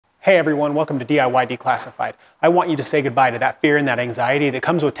Hey everyone, welcome to DIY Declassified. I want you to say goodbye to that fear and that anxiety that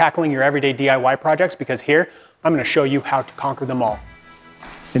comes with tackling your everyday DIY projects, because here, I'm going to show you how to conquer them all.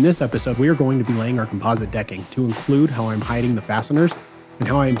 In this episode, we are going to be laying our composite decking to include how I'm hiding the fasteners and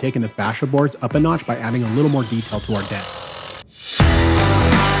how I am taking the fascia boards up a notch by adding a little more detail to our deck.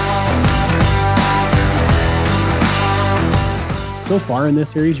 So far in this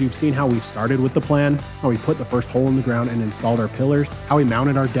series, you've seen how we've started with the plan, how we put the first hole in the ground and installed our pillars, how we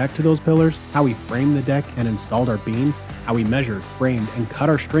mounted our deck to those pillars, how we framed the deck and installed our beams, how we measured, framed, and cut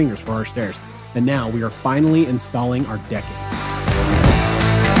our stringers for our stairs. And now we are finally installing our decking.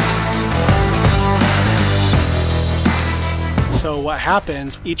 So what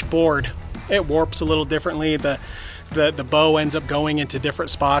happens, each board, it warps a little differently. The bow ends up going into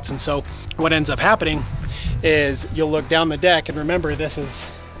different spots, and so what ends up happening is you'll look down the deck, and remember, this is,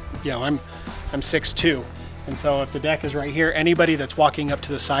 I'm 6'2", and so if the deck is right here, anybody that's walking up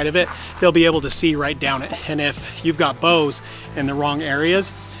to the side of it, they'll be able to see right down it. And if you've got bows in the wrong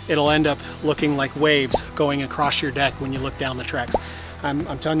areas, it'll end up looking like waves going across your deck when you look down the tracks.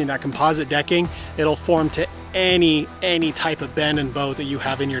 I'm telling you, that composite decking, it'll form to any type of bend and bow that you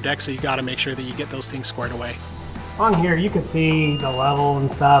have in your deck, so you got to make sure that you get those things squared away. On here, you can see the level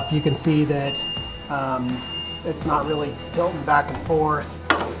and stuff. You can see that it's not really tilting back and forth.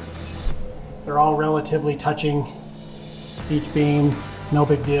 They're all relatively touching each beam, no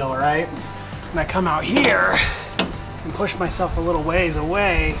big deal, all right? When I come out here and push myself a little ways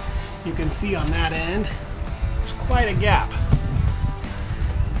away, you can see on that end, there's quite a gap.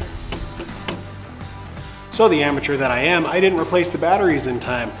 So the amateur that I am, I didn't replace the batteries in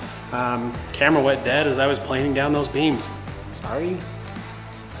time. Camera went dead as I was planing down those beams. Sorry.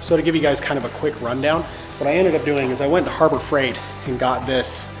 So to give you guys kind of a quick rundown, what I ended up doing is I went to Harbor Freight and got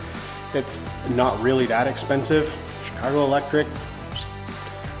this. It's not really that expensive. Chicago Electric,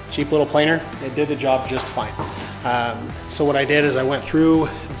 cheap little planer. It did the job just fine. So what I did is I went through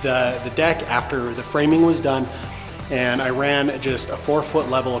the deck after the framing was done, and I ran just a 4-foot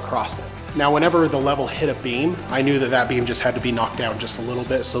level across it. Now, whenever the level hit a beam, I knew that that beam just had to be knocked down just a little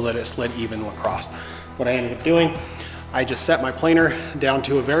bit so that it slid even across. What I ended up doing, I just set my planer down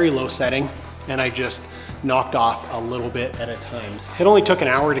to a very low setting, and I just knocked off a little bit at a time. It only took an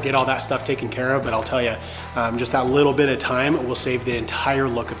hour to get all that stuff taken care of, but I'll tell you, just that little bit of time will save the entire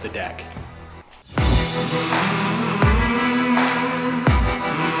look of the deck.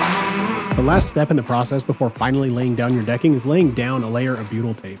 The last step in the process before finally laying down your decking is laying down a layer of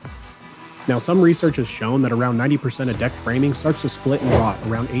butyl tape. Now, some research has shown that around 90% of deck framing starts to split and rot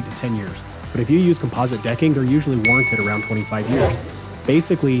around 8 to 10 years. But if you use composite decking, they're usually warranted around 25 years.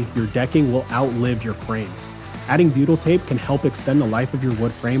 Basically, your decking will outlive your frame. Adding butyl tape can help extend the life of your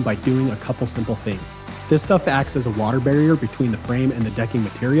wood frame by doing a couple simple things. This stuff acts as a water barrier between the frame and the decking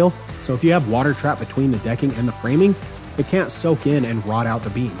material, so if you have water trapped between the decking and the framing, it can't soak in and rot out the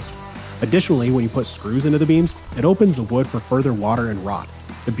beams. Additionally, when you put screws into the beams, it opens the wood for further water and rot.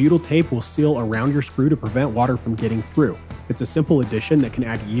 The butyl tape will seal around your screw to prevent water from getting through. It's a simple addition that can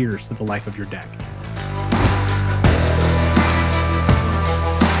add years to the life of your deck.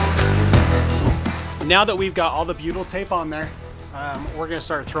 Now that we've got all the butyl tape on there, we're gonna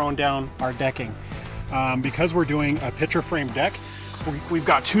start throwing down our decking. Because we're doing a picture frame deck, we've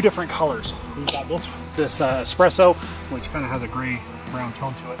got two different colors. We've got this espresso, which kind of has a gray brown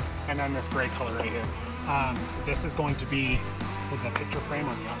tone to it, and then this gray color right here. This is going to be with the picture frame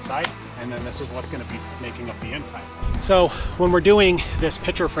on the outside, and then this is what's going to be making up the inside. So when we're doing this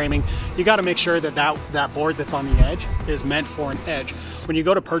picture framing, you got to make sure that that board that's on the edge is meant for an edge. When you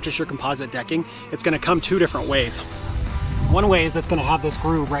go to purchase your composite decking, it's going to come two different ways. One way is it's going to have this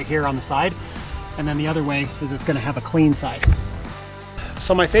groove right here on the side, and then the other way is it's going to have a clean side.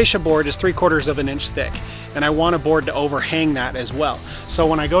 So my fascia board is 3/4 of an inch thick, and I want a board to overhang that as well. So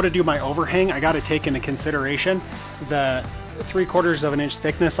when I go to do my overhang, I got to take into consideration the 3/4 of an inch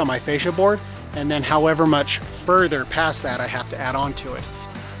thickness on my fascia board, and then however much further past that I have to add on to it.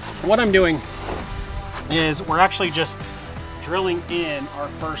 What I'm doing is we're actually just drilling in our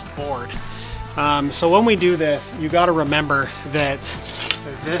first board. So when we do this, you got to remember that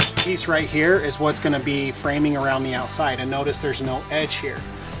this piece right here is what's going to be framing around the outside, and notice there's no edge here,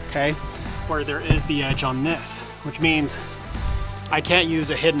 okay, where there is the edge on this, which means I can't use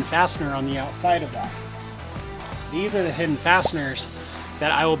a hidden fastener on the outside of that. These are the hidden fasteners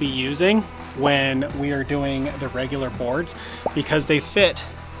that I will be using when we are doing the regular boards, because they fit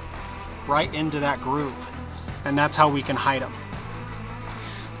right into that groove, and that's how we can hide them.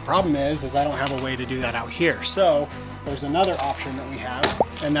 The problem is I don't have a way to do that out here. So there's another option that we have,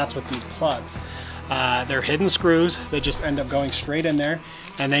 and that's with these plugs. They're hidden screws that just end up going straight in there.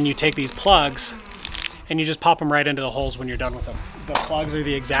 And then you take these plugs and you just pop them right into the holes when you're done with them. The plugs are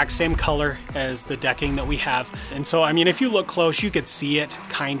the exact same color as the decking that we have. And so, I mean, if you look close, you could see it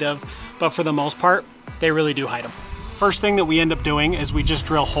kind of, but for the most part, they really do hide them. First thing that we end up doing is we just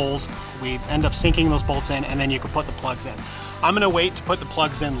drill holes. We end up sinking those bolts in, and then you can put the plugs in. I'm gonna wait to put the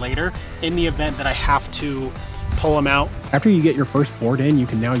plugs in later in the event that I have to pull them out. After you get your first board in, you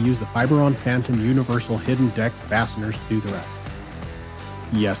can now use the Fiberon Phantom Universal Hidden Deck Fasteners to do the rest.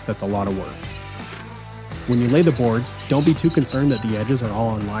 Yes, that's a lot of words. When you lay the boards, don't be too concerned that the edges are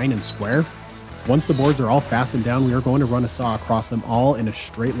all in line and square. Once the boards are all fastened down, we are going to run a saw across them all in a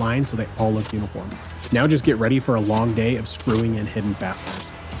straight line so they all look uniform. Now just get ready for a long day of screwing in hidden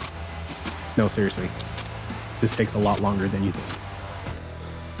fasteners. No, seriously, this takes a lot longer than you think.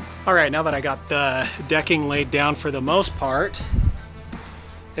 All right, now that I got the decking laid down for the most part,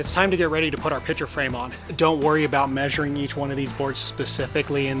 it's time to get ready to put our picture frame on. Don't worry about measuring each one of these boards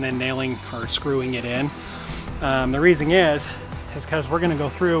specifically and then nailing or screwing it in. The reason is because we're gonna go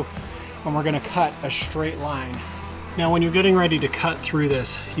through and we're gonna cut a straight line. Now, when you're getting ready to cut through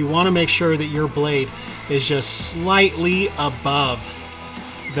this, you wanna make sure that your blade is just slightly above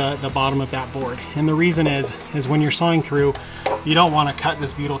the bottom of that board. And the reason is when you're sawing through, you don't want to cut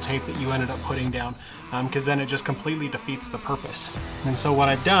this butyl tape that you ended up putting down, because then it just completely defeats the purpose. And so what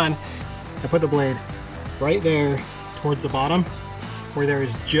I've done, I put the blade right there towards the bottom, where there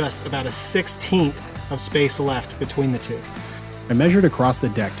is just about a 1/16 of space left between the two. I measured across the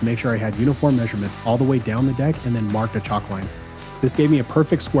deck to make sure I had uniform measurements all the way down the deck and then marked a chalk line. This gave me a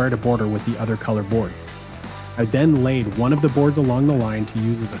perfect square to border with the other color boards. I then laid one of the boards along the line to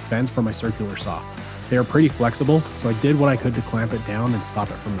use as a fence for my circular saw. They are pretty flexible, so I did what I could to clamp it down and stop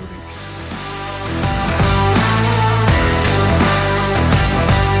it from moving.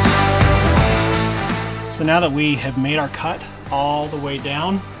 So now that we have made our cut all the way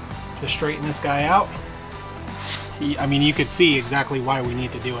down to straighten this guy out, I mean, you could see exactly why we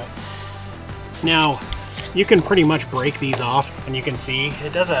need to do it. Now, you can pretty much break these off, and you can see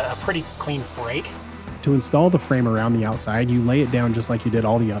it does a pretty clean break. To install the frame around the outside, you lay it down just like you did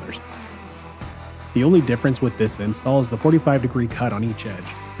all the others. The only difference with this install is the 45-degree cut on each edge,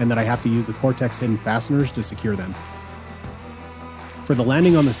 and that I have to use the Cortex hidden fasteners to secure them. For the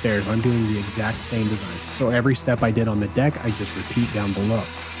landing on the stairs, I'm doing the exact same design, so every step I did on the deck, I just repeat down below.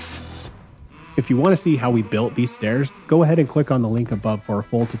 If you want to see how we built these stairs, go ahead and click on the link above for a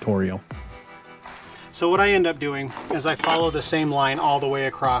full tutorial. So what I end up doing is I follow the same line all the way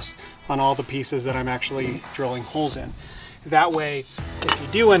across on all the pieces that I'm actually drilling holes in. That way, if you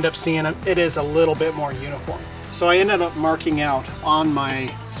do end up seeing it, it is a little bit more uniform. So I ended up marking out on my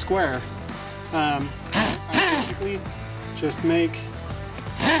square. I basically just make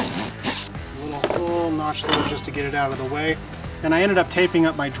a little hole, notch there just to get it out of the way. And I ended up taping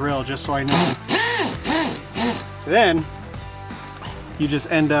up my drill just so I know. Then you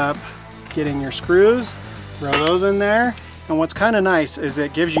just end up getting your screws, throw those in there, and what's kind of nice is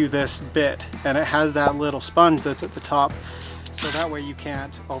it gives you this bit, and it has that little sponge that's at the top, so that way you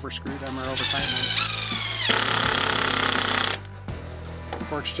can't overscrew them or over tighten them.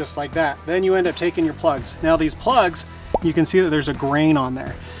 Works just like that. Then you end up taking your plugs. Now these plugs, you can see that there's a grain on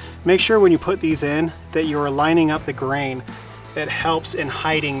there. Make sure when you put these in that you're lining up the grain. It helps in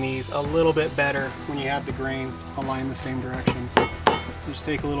hiding these a little bit better when you have the grain aligned the same direction. Just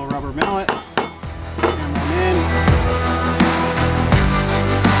take a little rubber mallet, hammer them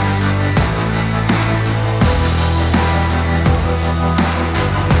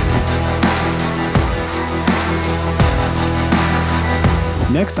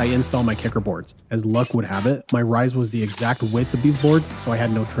in. Next, I install my kicker boards. As luck would have it, my rise was the exact width of these boards, so I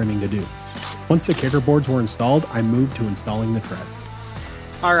had no trimming to do. Once the kicker boards were installed, I moved to installing the treads.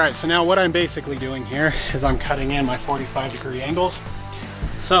 All right, so now what I'm basically doing here is I'm cutting in my 45-degree angles.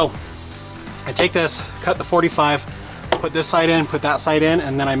 So I take this, cut the 45, put this side in, put that side in,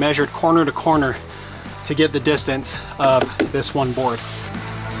 and then I measured corner to corner to get the distance of this one board.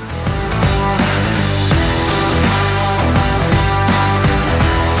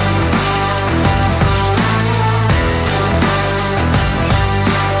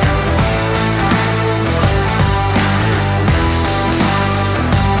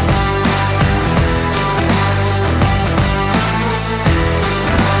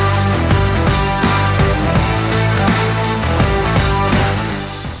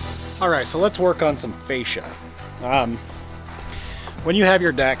 Alright, so let's work on some fascia. When you have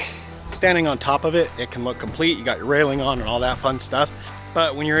your deck, standing on top of it, it can look complete. You got your railing on and all that fun stuff.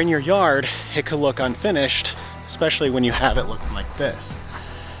 But when you're in your yard, it could look unfinished, especially when you have it looking like this.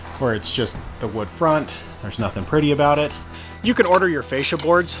 where it's just the wood front. There's nothing pretty about it. You can order your fascia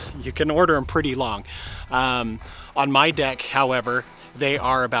boards. You can order them pretty long. On my deck, however, they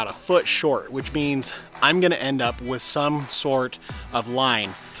are about a foot short, which means I'm gonna end up with some sort of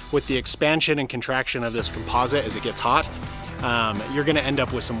line. With the expansion and contraction of this composite as it gets hot, you're gonna end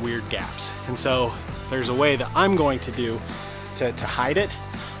up with some weird gaps. And so there's a way that I'm going to do to hide it.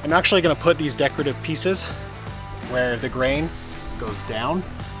 I'm actually gonna put these decorative pieces where the grain goes down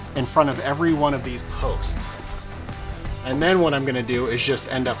in front of every one of these posts. And then what I'm gonna do is just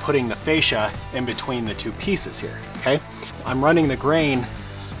end up putting the fascia in between the two pieces here, okay? I'm running the grain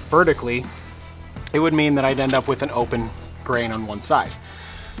vertically. It would mean that I'd end up with an open grain on one side.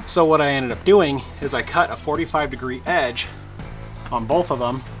 So what I ended up doing is I cut a 45-degree edge on both of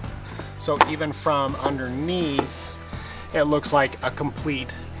them. So even from underneath, it looks like a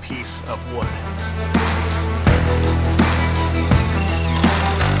complete piece of wood.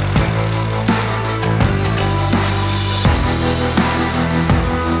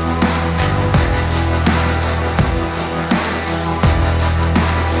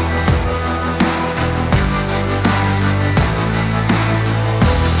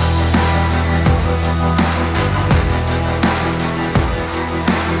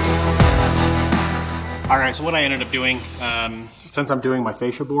 All right, so what I ended up doing, since I'm doing my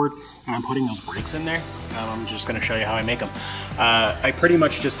fascia board and I'm putting those breaks in there, I'm just gonna show you how I make them. I pretty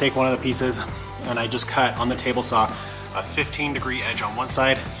much just take one of the pieces and I just cut on the table saw a 15-degree edge on one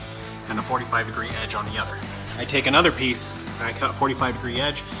side and a 45-degree edge on the other. I take another piece and I cut a 45-degree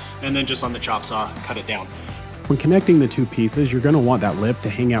edge and then just on the chop saw, cut it down. When connecting the two pieces, you're going to want that lip to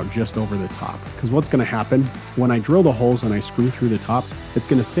hang out just over the top, because what's going to happen when I drill the holes and I screw through the top, it's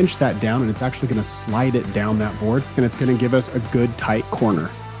going to cinch that down and it's actually going to slide it down that board, and it's going to give us a good tight corner.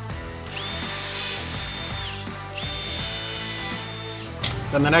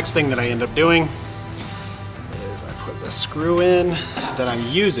 Then the next thing that I end up doing is I put the screw in that I'm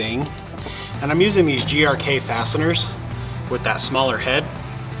using, and I'm using these GRK fasteners with that smaller head,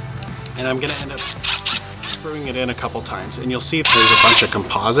 and I'm going to end up screwing it in a couple times, and you'll see there's a bunch of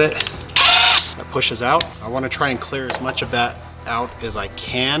composite that pushes out. I want to try and clear as much of that out as I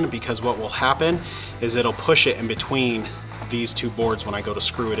can, because what will happen is it'll push it in between these two boards when I go to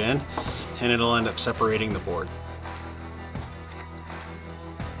screw it in, and it'll end up separating the board.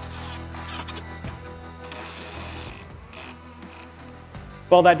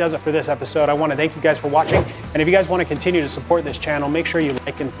 Well, that does it for this episode. I want to thank you guys for watching. And if you guys want to continue to support this channel, make sure you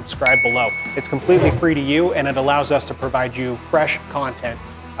like and subscribe below. It's completely free to you, and it allows us to provide you fresh content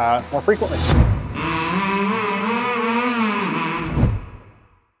more frequently.